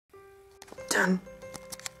Done.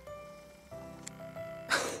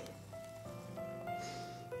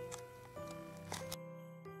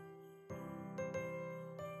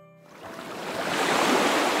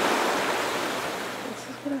 This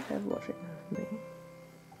is what I have watching over me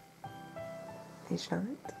each night,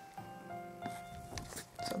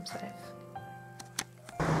 so I'm safe.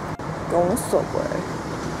 Going to Subway.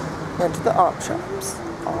 Went to the art shops.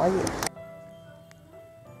 Oh yeah.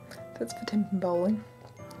 That's for Tenpin bowling,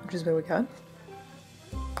 which is where we go.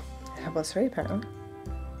 Half past 3 apparently.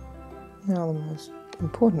 Now the most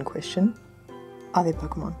important question: are there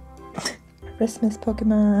Pokemon? Christmas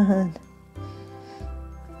Pokemon.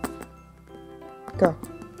 Go.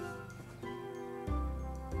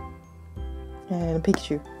 And a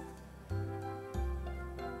Pikachu.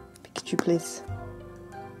 Pikachu, please.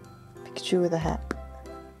 Pikachu with a hat.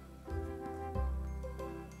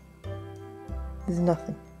 There's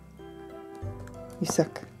nothing. You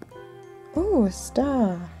suck. Oh, a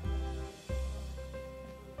star.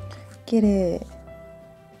 Get it.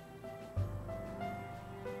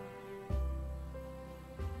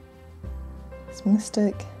 It's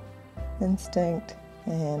Mystic, Instinct,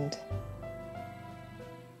 and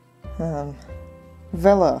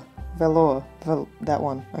Velour, that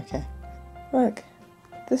one. Okay. Look,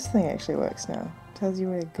 this thing actually works now. Tells you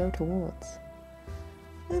where to go towards.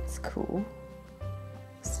 That's cool.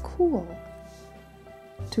 It's cool.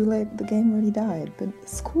 Too late, the game already died, but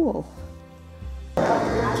it's cool.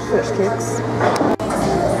 Fish kicks.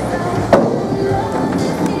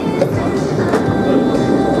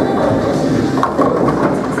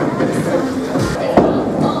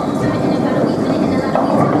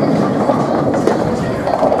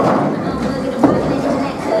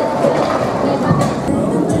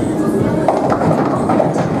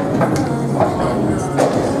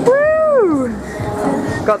 Woo!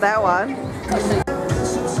 Got that one.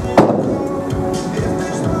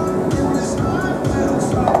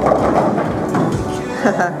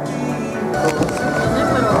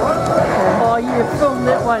 Oh, you filmed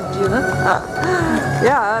that one, Jena?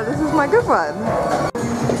 Yeah, this is my good one.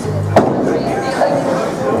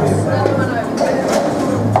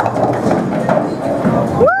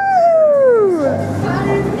 Woo!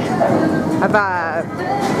 High five.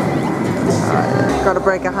 Gotta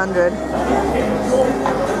break 100.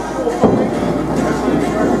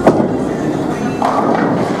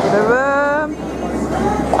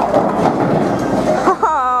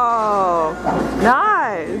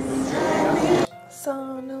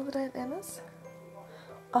 So, now that it ends,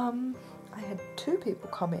 I had 2 people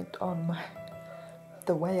comment on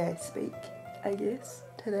the way I speak, I guess,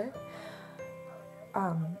 today.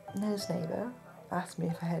 His neighbour asked me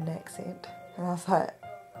if I had an accent, and I was like,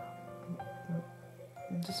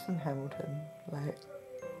 I'm just from Hamilton, like,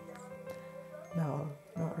 no,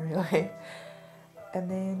 not really. And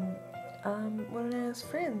then one of his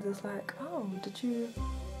friends is like, oh, did you,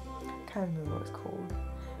 I can't remember what it's called,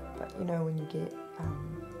 but you know when you get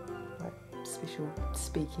like special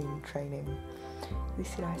speaking training, they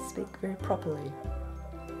said I speak very properly.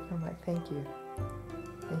 I'm like, thank you,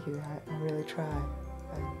 I really try.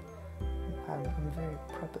 I'm a very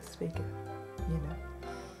proper speaker, you know.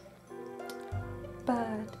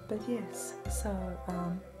 But yes, so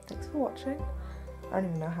thanks for watching. I don't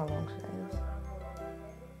even know how long today is,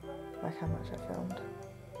 like how much I filmed.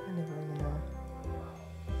 I never really know.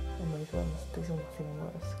 And these ones seem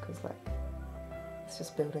worse because like it's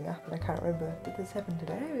just building up and I can't remember, did this happen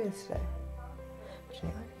today or yesterday? But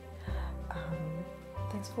anyway,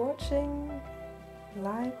 thanks for watching.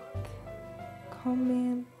 Like,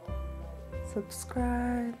 comment,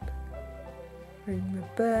 subscribe, ring the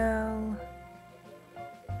bell.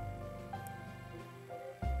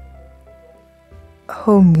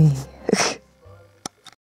 Homie.